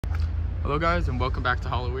Hello guys, and welcome back to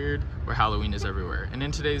Halloween, where Halloween is everywhere. And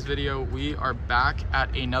in today's video, we are back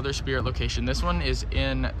at another Spirit location. This one is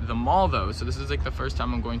in the mall though, so this is like the first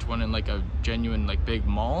time I'm going to one in like a genuine like big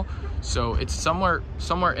mall. So it's somewhere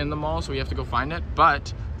in the mall, so we have to go find it.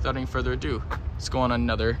 But without any further ado, let's go on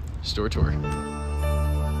another store tour.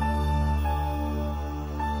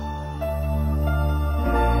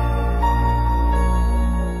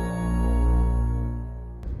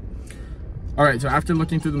 All right, so after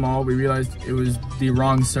looking through the mall, we realized it was the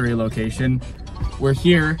wrong Surrey location. We're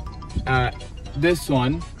here at this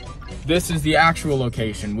one. This is the actual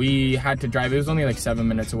location. We had to drive, it was only like 7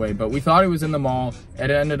 minutes away, but we thought it was in the mall.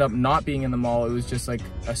 It ended up not being in the mall. It was just like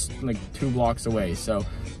 2 blocks away. So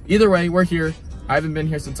either way, we're here. I haven't been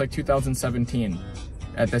here since like 2017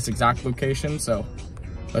 at this exact location. So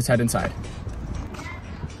let's head inside.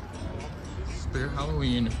 Spirit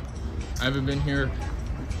Halloween. I haven't been here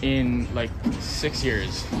in like 6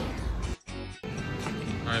 years.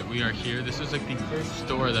 All right, we are here. This is like the first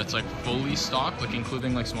store that's like fully stocked, like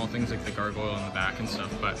including like small things like the gargoyle in the back and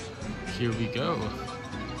stuff, but here we go.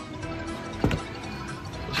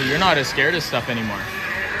 So you're not as scared of stuff anymore.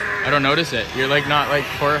 I don't notice it. You're like not like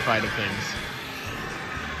horrified of things.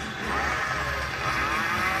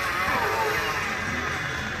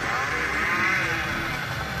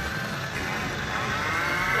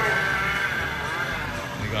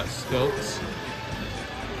 Got stilts.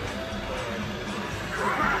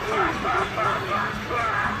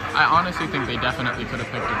 I honestly think they definitely could have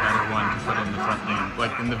picked a better one to put in the front lane,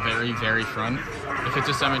 like in the very, very front. If it's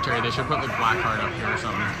a cemetery, they should put like Black Heart up here or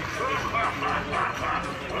something.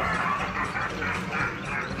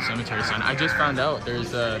 Cemetery sign. I just found out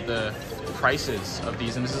there's the prices of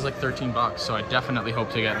these, and this is like 13 bucks, so I definitely hope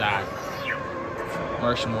to get that.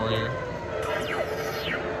 Martian Warrior.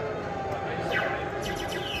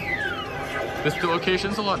 This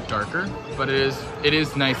location's a lot darker, but it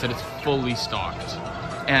is nice that it's fully stocked.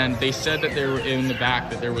 And they said that they were in the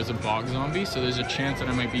back that there was a bog zombie, so there's a chance that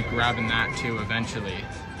I might be grabbing that too eventually.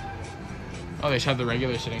 Oh, they should have the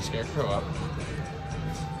regular sitting scarecrow up.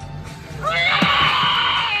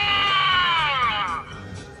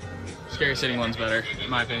 Scary sitting one's better, in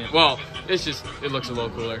my opinion. Well, it looks a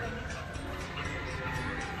little cooler.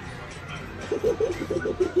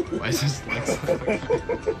 Why is this like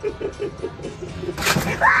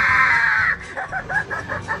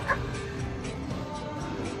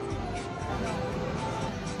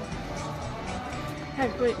Hey,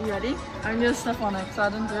 wait, you ready? I'm gonna step on it because I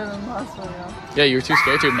didn't do it in the last video. Yeah, you were too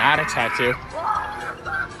scared to. Maddox had to.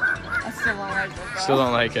 I still don't like it though. Still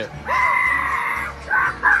don't like it.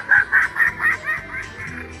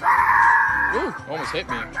 Ooh, almost hit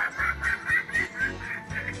me.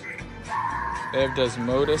 They have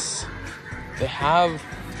Desmodus. They have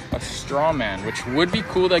a straw man, which would be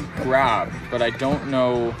cool to grab, but I don't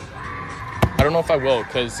know if I will,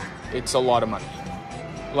 because it's a lot of money.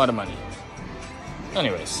 A lot of money.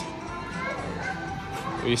 Anyways.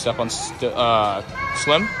 Will you step on Slim? I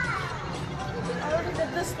already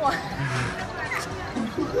did this one.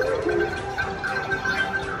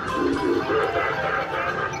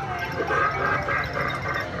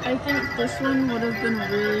 I think this one would have been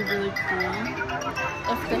really, really cool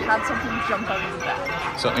if they had something jump out of the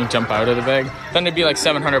bag. Something jump out of the bag? Then it'd be like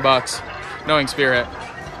 700 bucks, knowing Spirit.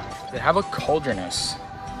 They have a Cauldroness.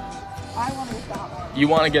 I want to get that one. You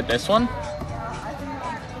want to get this one? I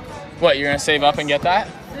think What, you're going to save up and get that?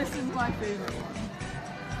 this is my favorite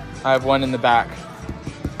one. I have one in the back.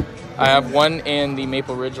 I have one in the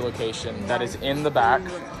Maple Ridge location that is in the back,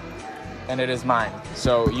 and it is mine.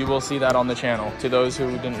 So you will see that on the channel. To those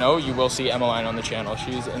who didn't know, you will see Emmeline on the channel.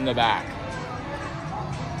 She's in the back.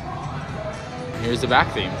 Here's the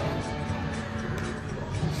back theme.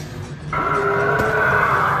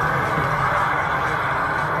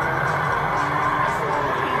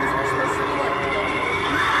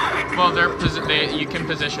 Well, you can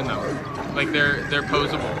position them. Like they're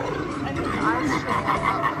posable.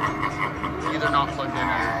 Either not plugged in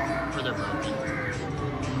or they're broken.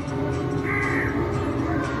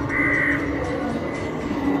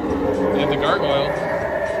 And the gargoyle.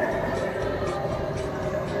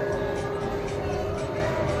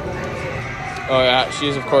 Oh yeah, she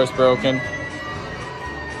is of course broken.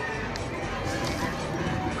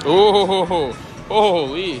 Oh,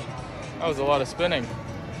 holy! That was a lot of spinning.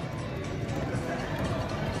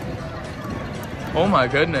 Oh my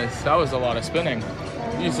goodness, that was a lot of spinning.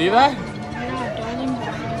 You see that? Yeah, darling.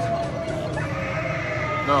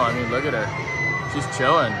 No, I mean look at her. She's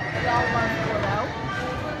chilling.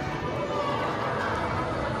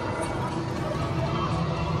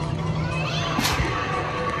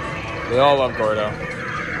 They all love Gordo.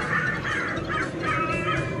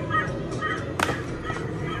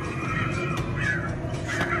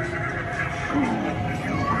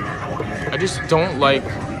 just don't like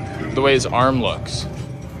the way his arm looks.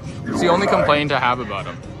 It's the only complaint I have about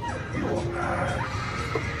him.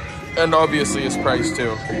 And obviously his price too.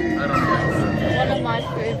 I don't know. One of my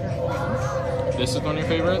favorite ones. This is one of your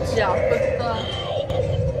favorites? Yeah, but the...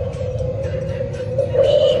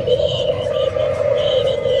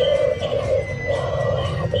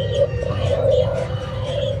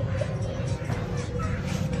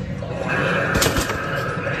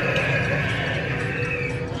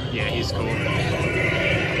 Yeah, he's cool.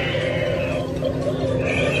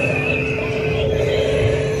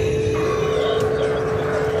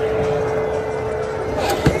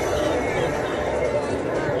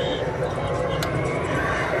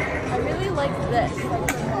 I really like this. Like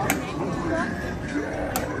the knocking stuff.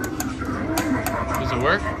 Does it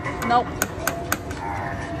work? Nope.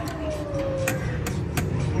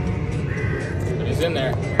 But he's in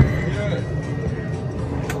there. He's in there.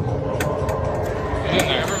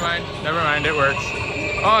 Never mind. Never mind. It works.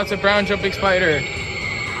 Oh, it's a brown jumping spider.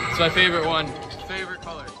 It's my favorite one. Favorite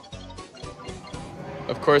color.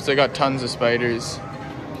 Of course, I got tons of spiders.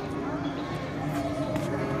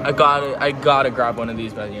 I gotta grab one of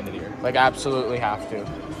these by the end of the year. Like, absolutely have to.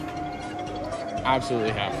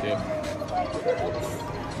 Absolutely have to.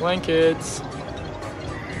 Blankets.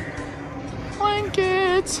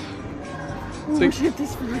 Blankets. Ooh, we should get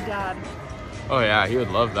this for your dad. Oh yeah, he would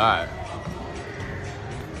love that.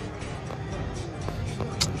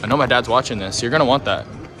 I know my dad's watching this. You're gonna want that.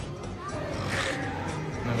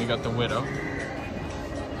 And then we got the widow.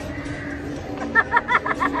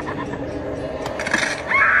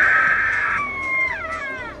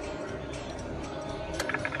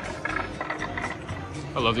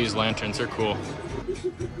 I love these lanterns, they're cool.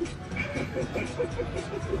 Here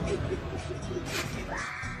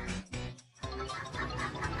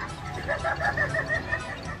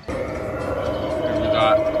we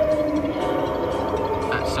got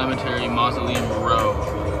at Cemetery Mausoleum Row.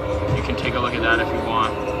 You can take a look at that if you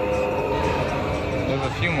want. We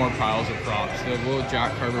have a few more piles of props. The little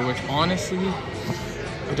Jack Carver, which honestly,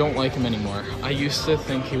 I don't like him anymore. I used to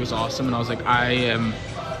think he was awesome and I was like, I am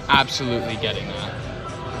absolutely getting that.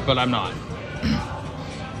 But I'm not.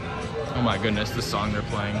 Oh my goodness, the song they're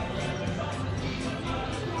playing.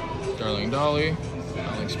 Darling Dolly,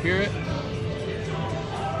 Darling Spirit.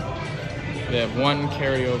 They have one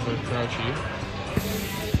carryover Crouchy.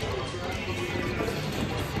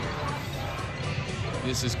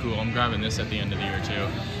 This is cool. I'm grabbing this at the end of the year too.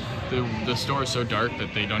 The store is so dark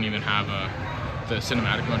that they don't even have the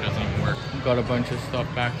cinematic one doesn't even work. Got a bunch of stuff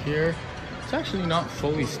back here. It's actually not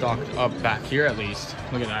fully stocked up back here at least.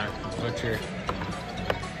 Look at that. What's here?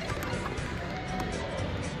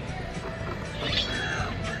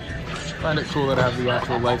 Find it cool that I have the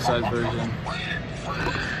actual life-size version.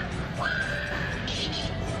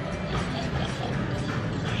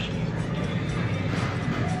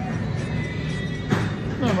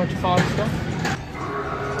 Not much fog stuff.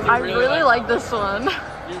 I really like this one.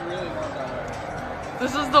 You really want that one.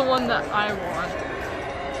 This is the one that I want.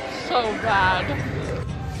 So bad.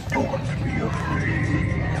 Don't be afraid.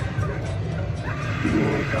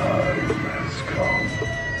 Your time has come.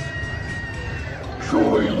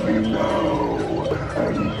 Join me now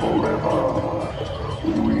and forever.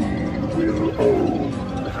 We will own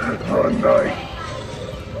the night.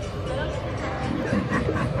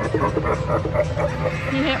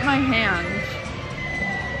 He hit my hand.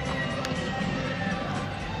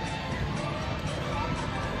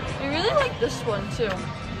 I really like this one too.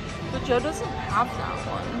 But Joe doesn't have that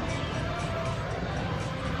one.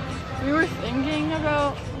 We were thinking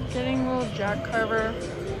about getting a little Jack Carver,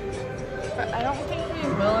 but I don't think we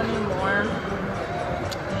will anymore.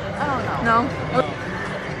 I don't know. No?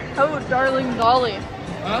 Oh, Darling Dolly.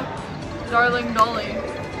 Huh? Darling Dolly.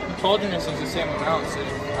 Cauldroness is the same amount, so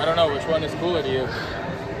I don't know which one is cooler to you.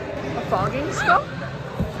 A fogging skull?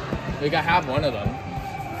 Like, I have one of them.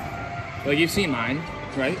 Like, you've seen mine,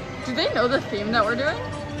 right? Do they know the theme that we're doing?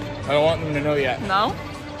 I don't want them to know yet. No?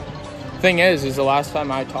 Thing is the last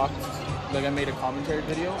time I talked, like I made a commentary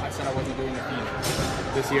video, I said I wasn't doing a theme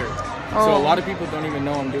this year. Oh. So a lot of people don't even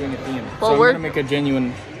know I'm doing a theme. Well, so I'm we're gonna make a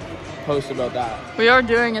genuine post about that. We are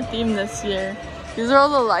doing a theme this year. These are all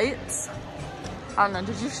the lights. I don't know,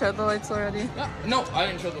 did you show the lights already? No, I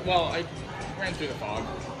didn't show the, well, I ran through the fog,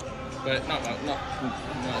 but not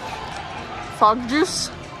much. Fog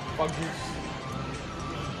juice? Fog juice.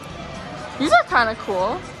 These are kind of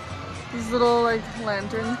cool. These little like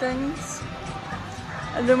lantern things.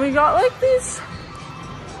 And then we got like these,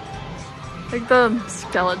 like the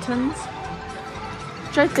skeletons.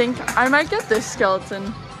 Which I think I might get this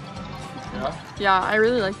skeleton. Yeah? Yeah, I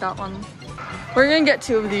really like that one. We're gonna get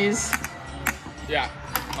 2 of these. Yeah,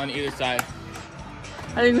 on either side.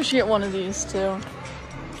 I think we should get one of these too.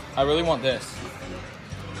 I really want this.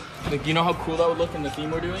 Like, you know how cool that would look in the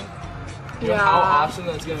theme we're doing? You know Yeah. how awesome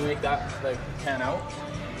that's gonna make that like pan out?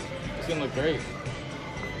 It's gonna look great.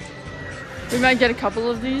 We might get a couple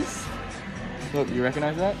of these. Look, you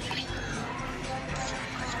recognize that?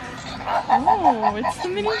 Oh, it's the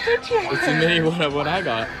mini picture. It's a mini one of what I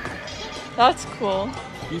got. That's cool.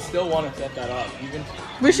 You still want to set that up. Even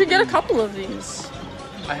We should get a couple of these.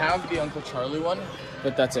 I have the Uncle Charlie one,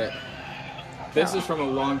 but that's it. This is from a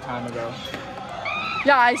long time ago.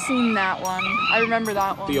 Yeah, I seen that one. I remember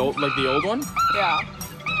that one. The old one? Yeah.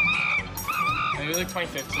 Maybe like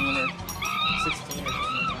 2015 or 16 or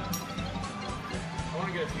something like that. I want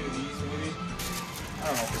to get a few of these maybe. I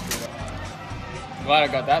don't know for sure though. I'm glad I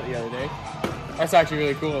got that the other day. That's actually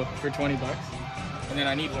really cool for 20 bucks. And then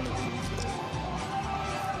I need one of these.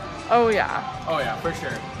 Oh yeah. Oh yeah, for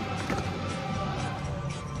sure.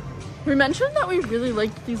 We mentioned that we really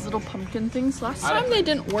liked these little pumpkin things. Last time they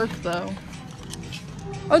didn't work though.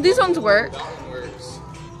 Oh, these ones work. That one works.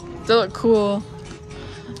 They look cool.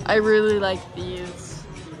 I really like these.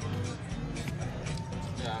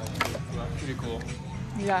 Yeah, that's pretty cool.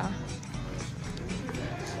 Yeah.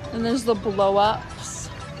 And there's the blow-ups.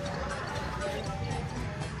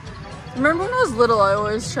 Remember when I was little, I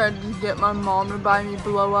always tried to get my mom to buy me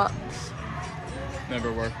blow-ups.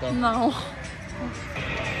 Never worked though. No.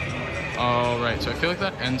 Alright, so I feel like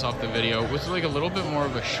that ends off the video. It was like a little bit more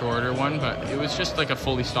of a shorter one, but it was just like a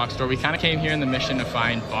fully stocked store. We kind of came here in the mission to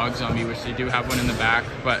find Bog Zombie, which they do have one in the back,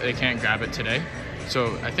 but they can't grab it today.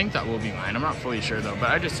 So I think that will be mine. I'm not fully sure though,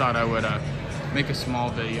 but I just thought I would make a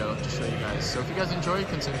small video to show you guys. So if you guys enjoy,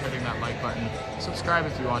 consider hitting that like button. Subscribe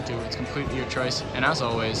if you want to. It's completely your choice. And as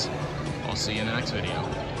always, I'll see you in the next video.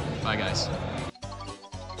 Bye guys.